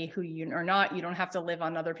somebody who you are not. You don't have to live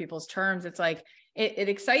on other people's terms. It's like, it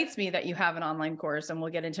excites me that you have an online course, and we'll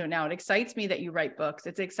get into it now. It excites me that you write books.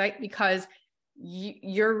 It's exciting because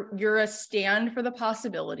you're a stand for the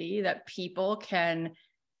possibility that people can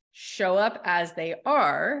show up as they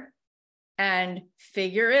are and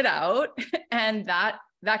figure it out. And that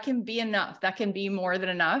can be enough. That can be more than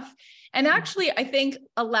enough. And actually, I think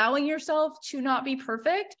allowing yourself to not be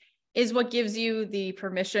perfect is what gives you the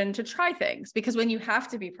permission to try things, because when you have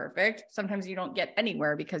to be perfect, sometimes you don't get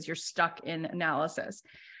anywhere because you're stuck in analysis.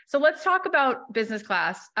 So let's talk about business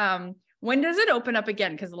class. When does it open up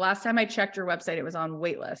again? Because the last time I checked your website, it was on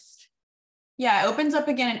waitlist. Yeah, it opens up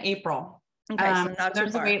again in April. Okay, so not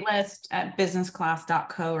there's a wait list at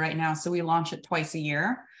businessclass.co right now. So we launch it twice a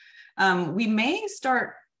year. We may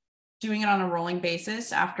start doing it on a rolling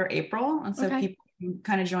basis after April. And so people can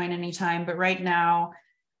kind of join anytime. But right now,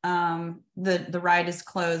 the ride is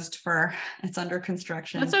closed it's under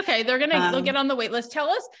construction. That's okay. They'll get on the wait list.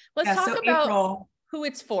 Let's talk about April, who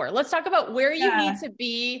it's for. Let's talk about where you need to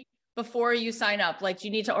be before you sign up. Like, do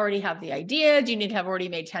you need to already have the idea? Do you need to have already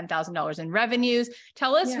made $10,000 in revenues?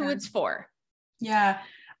 Tell us who it's for. Yeah.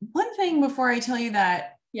 One thing before I tell you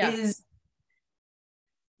that is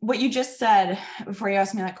what you just said before you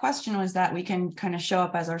asked me that question, was that we can kind of show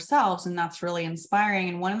up as ourselves. And that's really inspiring.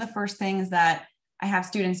 And one of the first things that I have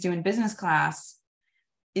students do in business class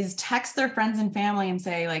is text their friends and family and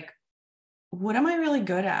say, like, what am I really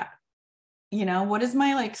good at? You know, what is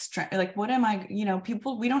my like strength? Like, what am I, you know,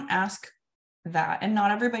 people, we don't ask that, and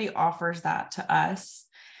not everybody offers that to us.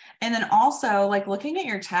 And then also like looking at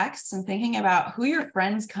your texts and thinking about who your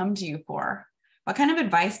friends come to you for. What kind of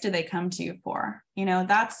advice do they come to you for? You know,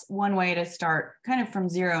 that's one way to start kind of from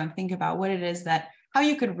zero and think about what it is how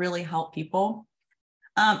you could really help people.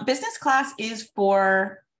 Business class is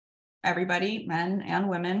for everybody, men and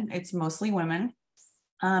women. It's mostly women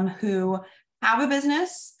who have a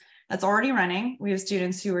business that's already running. We have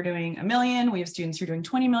students who are doing $1 million. We have students who are doing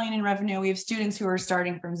 20 million in revenue. We have students who are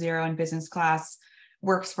starting from zero, and business class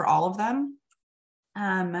works for all of them.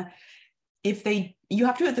 You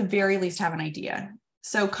have to at the very least have an idea.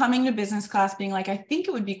 So coming to business class being like, I think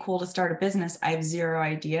it would be cool to start a business, I have zero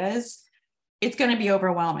ideas, it's going to be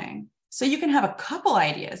overwhelming. So you can have a couple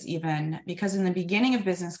ideas even, because in the beginning of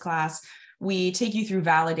business class, we take you through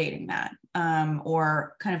validating that,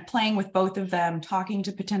 or kind of playing with both of them, talking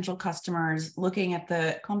to potential customers, looking at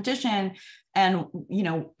the competition and, you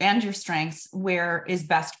know, and your strengths, where is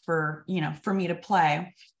best for, you know, for me to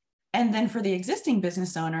play. And then for the existing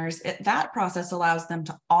business owners, that process allows them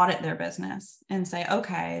to audit their business and say,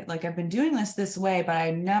 okay, like I've been doing this way, but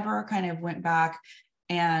I never kind of went back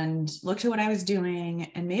and looked at what I was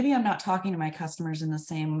doing. And maybe I'm not talking to my customers in the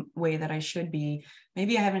same way that I should be.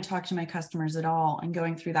 Maybe I haven't talked to my customers at all, and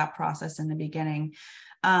going through that process in the beginning.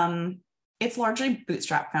 It's largely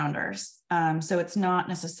bootstrap founders. So it's not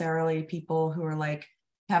necessarily people who are like,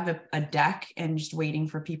 have a deck and just waiting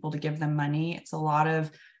for people to give them money. It's a lot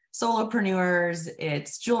of solopreneurs,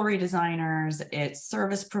 it's jewelry designers, it's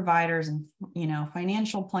service providers, and, you know,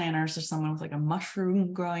 financial planners, or someone with like a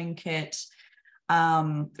mushroom growing kit.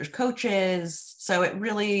 There's coaches. So it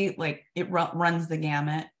really runs the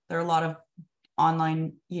gamut. There are a lot of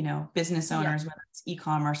online, you know, business owners, whether it's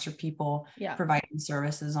e-commerce or people providing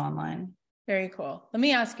services online. Very cool. Let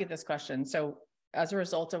me ask you this question. So as a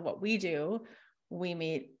result of what we do, we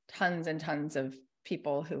meet tons and tons of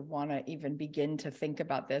people who want to even begin to think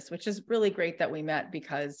about this, which is really great that we met,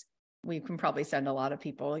 because we can probably send a lot of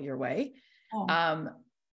people your way. Oh.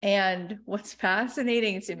 And what's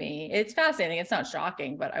fascinating to me, it's fascinating, it's not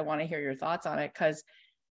shocking, but I want to hear your thoughts on it, because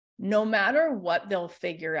no matter what they'll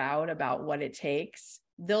figure out about what it takes,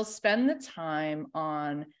 they'll spend the time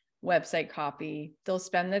on website copy, they'll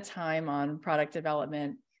spend the time on product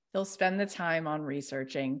development, they'll spend the time on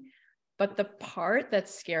researching. But the part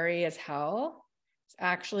that's scary as hell is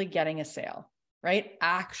actually getting a sale, right?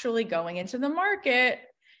 Actually going into the market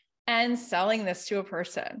and selling this to a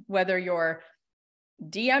person, whether you're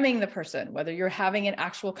DMing the person, whether you're having an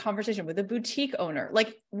actual conversation with a boutique owner,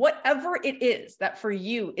 like whatever it is that for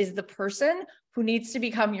you is the person who needs to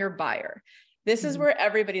become your buyer. This is where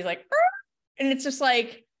everybody's like, and it's just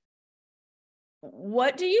like,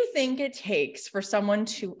 what do you think it takes for someone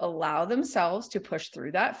to allow themselves to push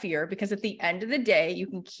through that fear? Because at the end of the day, you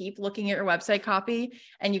can keep looking at your website copy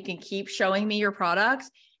and you can keep showing me your products,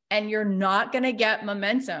 and you're not going to get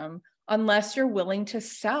momentum unless you're willing to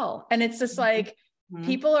sell. And it's just like,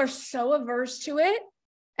 people are so averse to it.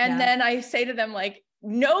 And then I say to them, like,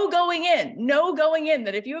 no going in,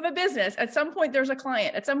 that if you have a business, at some point there's a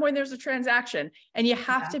client, at some point there's a transaction, and you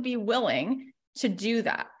have to be willing to do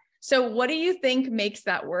that. So what do you think makes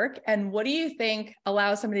that work? And what do you think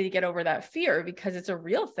allows somebody to get over that fear? Because it's a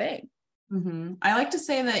real thing. I like to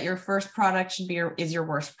say that your first product is your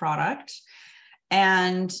worst product,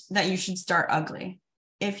 and that you should start ugly.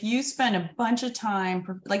 If you spend a bunch of time,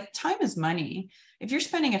 like time is money. If you're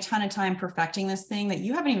spending a ton of time perfecting this thing that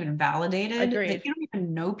you haven't even validated, that you don't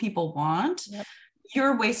even know people want,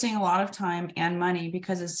 you're wasting a lot of time and money,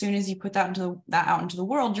 because as soon as you put that out into the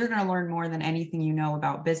world, you're going to learn more than anything you know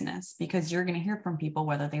about business, because you're going to hear from people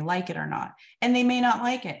whether they like it or not, and they may not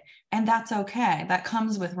like it. And that's okay. That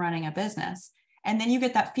comes with running a business. And then you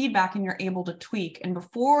get that feedback and you're able to tweak. And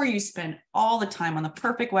before you spend all the time on the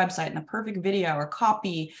perfect website and the perfect video or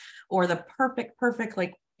copy or the perfect,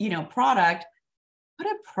 like, product, put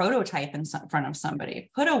a prototype in front of somebody,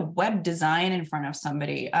 put a web design in front of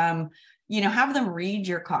somebody, have them read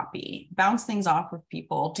your copy, bounce things off with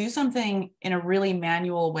people, do something in a really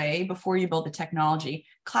manual way before you build the technology.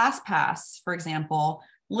 ClassPass, for example,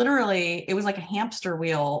 literally, it was like a hamster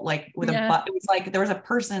wheel, like with it was like, there was a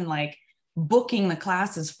person like booking the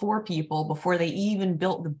classes for people before they even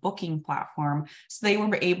built the booking platform. So they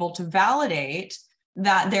were able to validate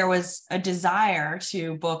that there was a desire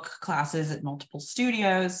to book classes at multiple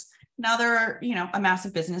studios. Now they're, a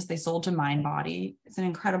massive business. They sold to Mindbody. It's an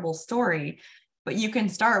incredible story, but you can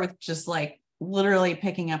start with just like literally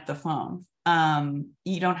picking up the phone.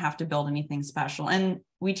 You don't have to build anything special. And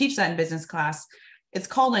we teach that in business class. It's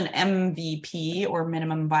called an MVP, or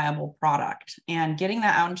minimum viable product. And getting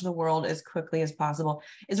that out into the world as quickly as possible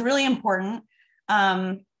is really important.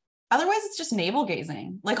 Otherwise, it's just navel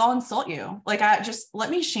gazing. Like, I'll insult you. Like, let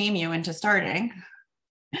me shame you into starting.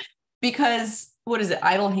 Because what is it?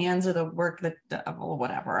 Idle hands are the work that,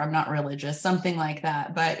 whatever. I'm not religious, something like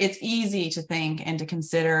that. But it's easy to think and to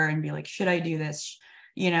consider and be like, should I do this?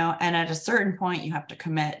 And at a certain point, you have to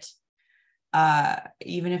commit,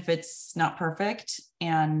 even if it's not perfect.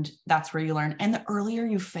 And that's where you learn. And the earlier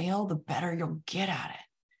you fail, the better you'll get at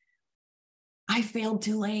it. I failed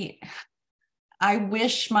too late. I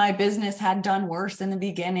wish my business had done worse in the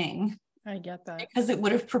beginning. I get that. Because it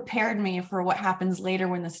would have prepared me for what happens later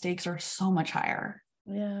when the stakes are so much higher.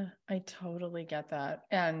 Yeah, I totally get that.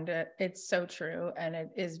 And it's so true. And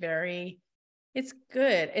it's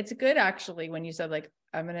good. It's good, actually, when you said, like,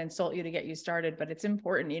 I'm going to insult you to get you started, but it's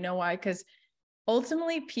important. You know why? Because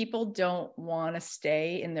ultimately people don't want to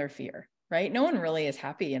stay in their fear, right? No one really is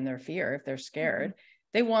happy in their fear if they're scared.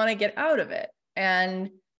 They want to get out of it. And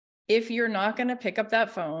if you're not going to pick up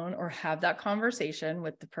that phone or have that conversation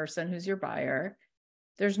with the person who's your buyer,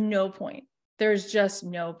 there's no point. There's just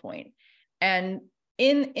no point. And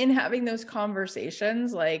in having those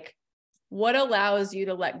conversations, like, what allows you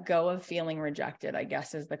to let go of feeling rejected, I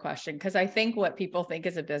guess, is the question. Because I think what people think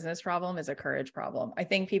is a business problem is a courage problem. I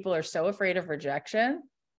think people are so afraid of rejection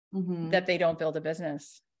that they don't build a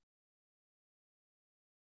business.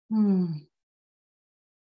 I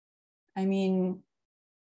mean,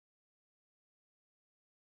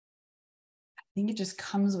 I think it just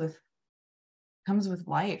comes with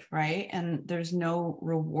life, right? And there's no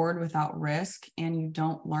reward without risk, and you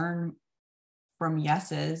don't learn from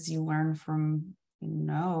yeses, you learn from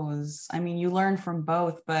no's. I mean, you learn from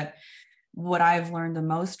both, but what I've learned the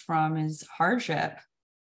most from is hardship.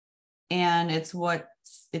 And it's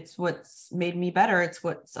what's made me better. It's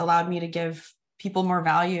what's allowed me to give people more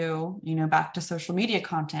value, back to social media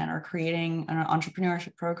content or creating an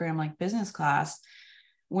entrepreneurship program like Business Class.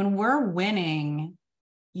 When we're winning,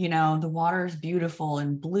 the water is beautiful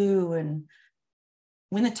and blue. And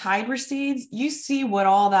when the tide recedes, you see what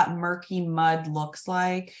all that murky mud looks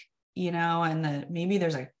like, and maybe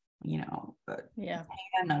there's a can,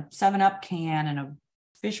 a 7-Up can and a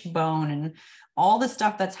fish bone and all the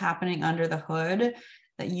stuff that's happening under the hood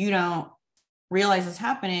that you don't realize is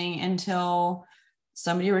happening until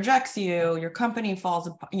somebody rejects you, your company falls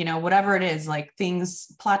apart, whatever it is, like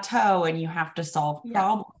things plateau and you have to solve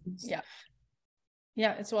problems.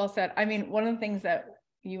 Yeah, it's well said. I mean, one of the things that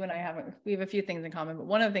you and I we have a few things in common, but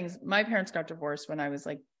one of the things, my parents got divorced when I was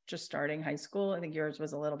like just starting high school. I think yours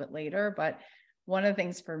was a little bit later, but one of the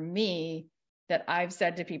things for me that I've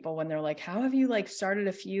said to people when they're like, how have you like started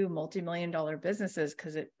a few multi-million-dollar businesses?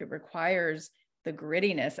 Because it requires the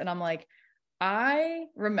grittiness. And I'm like, I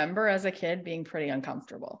remember as a kid being pretty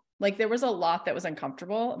uncomfortable. Like there was a lot that was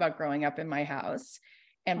uncomfortable about growing up in my house.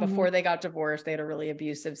 And before they got divorced, they had a really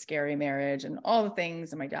abusive, scary marriage and all the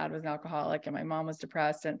things. And my dad was an alcoholic and my mom was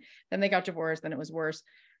depressed. And then they got divorced, then it was worse.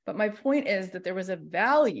 But my point is that there was a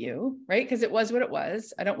value, right? Because it was what it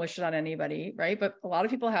was. I don't wish it on anybody, right? But a lot of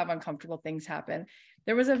people have uncomfortable things happen.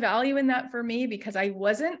 There was a value in that for me because I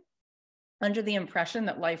wasn't under the impression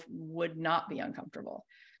that life would not be uncomfortable.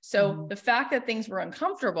 So the fact that things were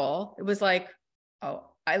uncomfortable, it was like, oh,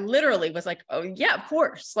 I literally was like, oh yeah, of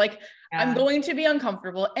course. Like I'm going to be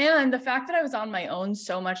uncomfortable. And the fact that I was on my own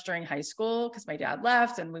so much during high school, because my dad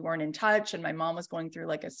left and we weren't in touch and my mom was going through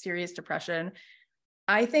like a serious depression.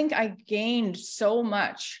 I think I gained so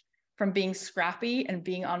much from being scrappy and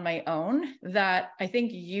being on my own that I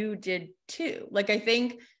think you did too. Like, I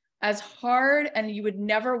think as hard, and you would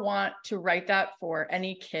never want to write that for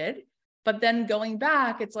any kid, but then going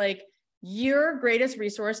back, it's like your greatest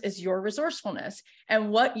resource is your resourcefulness. And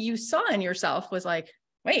what you saw in yourself was like,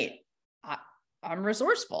 wait, I'm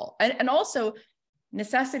resourceful. And also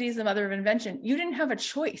necessity is the mother of invention. You didn't have a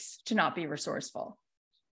choice to not be resourceful.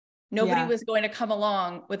 Nobody was going to come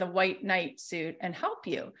along with a white knight suit and help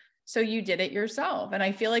you. So you did it yourself. And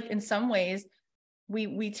I feel like in some ways,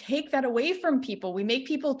 we take that away from people. We make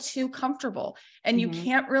people too comfortable, and you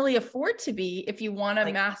can't really afford to be if you want to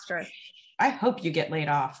master. I hope you get laid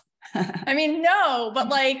off. I mean, no, but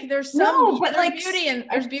like there's beauty in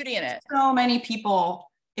it. So many people,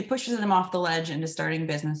 it pushes them off the ledge into starting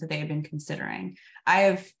business that they have been considering.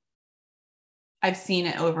 I've seen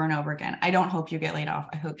it over and over again. I don't hope you get laid off.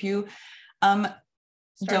 I hope you don't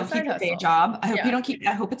keep your day job.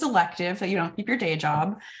 I hope it's elective, that you don't keep your day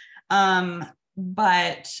job.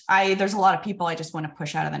 But there's a lot of people I just want to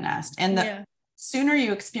push out of the nest. And the sooner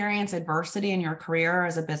you experience adversity in your career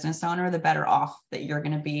as a business owner, the better off that you're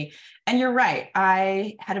going to be. And you're right.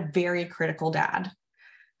 I had a very critical dad.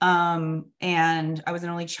 And I was an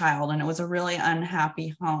only child, and it was a really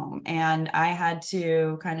unhappy home. And I had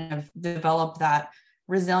to kind of develop that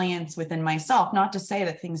resilience within myself, not to say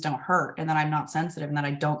that things don't hurt and that I'm not sensitive and that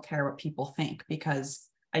I don't care what people think, because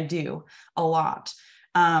I do a lot.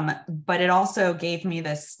 But it also gave me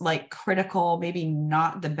this like critical, maybe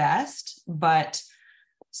not the best, but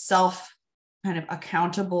self kind of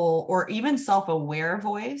accountable or even self-aware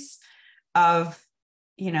voice of,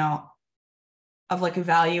 of like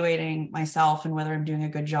evaluating myself and whether I'm doing a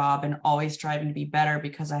good job and always striving to be better,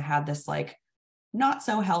 because I had this like not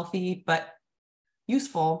so healthy, but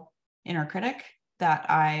useful inner critic that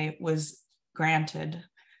I was granted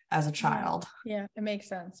as a child. Yeah, it makes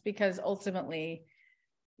sense, because ultimately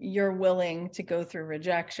you're willing to go through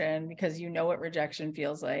rejection because you know what rejection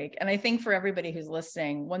feels like. And I think for everybody who's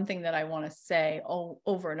listening, one thing that I want to say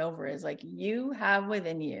over and over is like, you have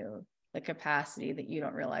within you the capacity that you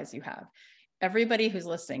don't realize you have. Everybody who's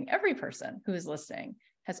listening, every person who's listening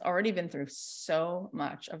has already been through so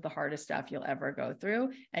much of the hardest stuff you'll ever go through,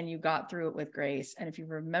 and you got through it with grace. And if you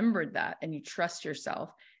remembered that and you trust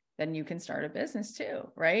yourself, then you can start a business too,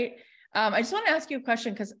 right? I just want to ask you a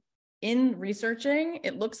question, because in researching,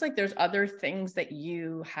 it looks like there's other things that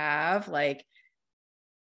you have, like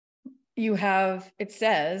it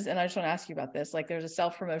says, and I just want to ask you about this, like there's a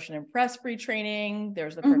self-promotion and press free training,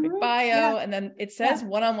 there's the perfect bio, and then it says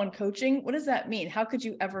one-on-one coaching. What does that mean? How could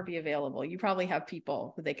you ever be available? You probably have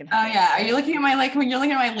people who they can hire. Oh yeah. Are you looking at when you're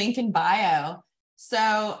looking at my LinkedIn bio?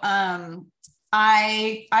 So,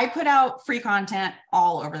 I put out free content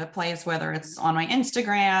all over the place, whether it's on my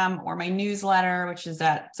Instagram or my newsletter, which is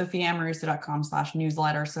at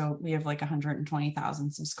sophiaamoruso.com/newsletter. So we have like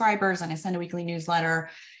 120,000 subscribers, and I send a weekly newsletter.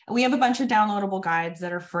 We have a bunch of downloadable guides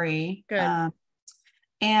that are free. Good.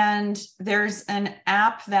 And there's an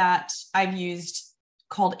app that I've used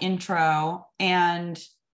called Intro, and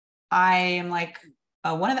I am like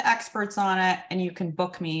one of the experts on it, and you can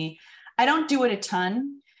book me. I don't do it a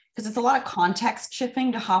ton because it's a lot of context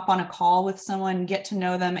shifting to hop on a call with someone, get to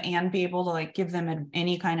know them, and be able to like give them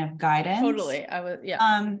any kind of guidance. Totally.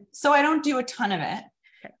 Yeah. So I don't do a ton of it.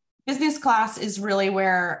 Okay. Business class is really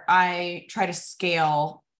where I try to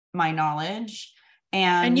scale my knowledge.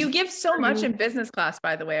 And you give so much in business class,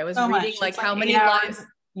 by the way. I was reading like how many live,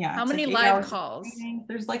 how many live calls?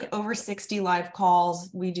 There's like over 60 live calls.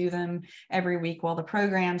 We do them every week while the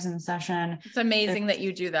program's in session. It's amazing that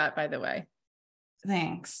you do that, by the way.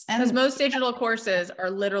 Thanks. Because most digital courses are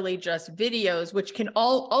literally just videos, which can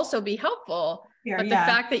also be helpful. But the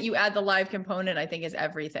fact that you add the live component, I think, is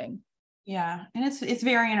everything. Yeah. And it's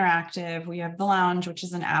very interactive. We have the Lounge, which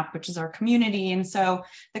is an app, which is our community. And so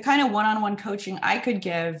the kind of one-on-one coaching I could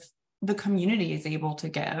give, the community is able to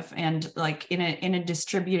give, and like in a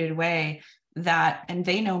distributed way and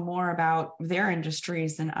they know more about their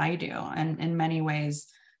industries than I do. And in many ways,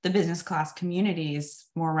 the business class community is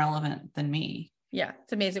more relevant than me. Yeah,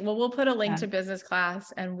 it's amazing. Well, we'll put a link to business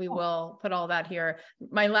class, and we will put all that here.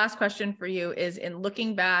 My last question for you is, in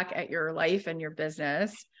looking back at your life and your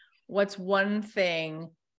business, what's one thing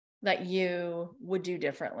that you would do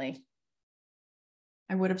differently?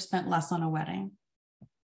 I would have spent less on a wedding.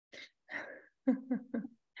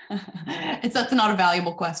 That's not a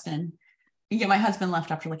valuable question. Yeah, my husband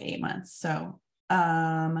left after like 8 months. So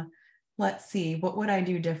let's see, what would I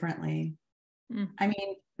do differently? I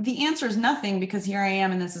mean, the answer is nothing, because here I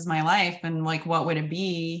am and this is my life, and like, what would it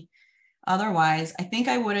be otherwise? I think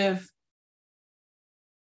I would have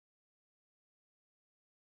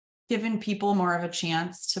given people more of a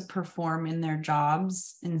chance to perform in their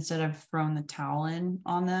jobs instead of throwing the towel in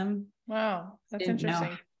on them. Wow, that's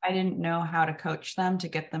interesting. I didn't know how to coach them to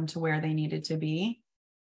get them to where they needed to be.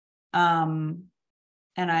 And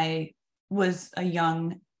I was a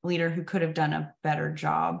young leader who could have done a better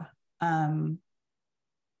job.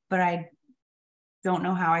 But I don't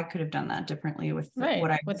know how I could have done that differently with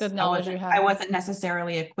with the knowledge you have. I wasn't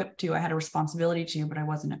necessarily equipped to. I had a responsibility to, but I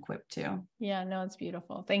wasn't equipped to. Yeah, no, it's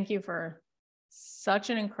beautiful. Thank you for such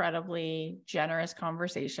an incredibly generous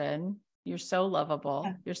conversation. You're so lovable.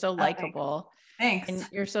 Yeah. You're so likable. Thanks. And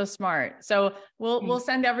you're so smart. So we'll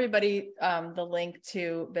send everybody the link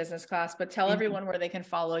to business class, but tell everyone where they can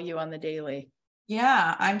follow you on the daily.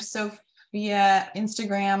 Yeah, I'm Sophia.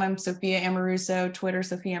 Instagram, I'm Sophia Amoruso. Twitter,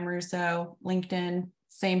 Sophia Amoruso. LinkedIn,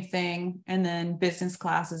 same thing. And then business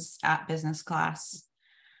class is at business class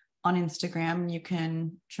on Instagram. You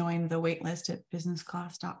can join the waitlist at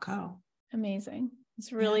businessclass.co. Amazing.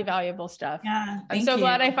 It's really valuable stuff. Yeah. I'm so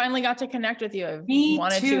glad I finally got to connect with you. I've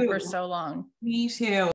wanted to for so long. Me too.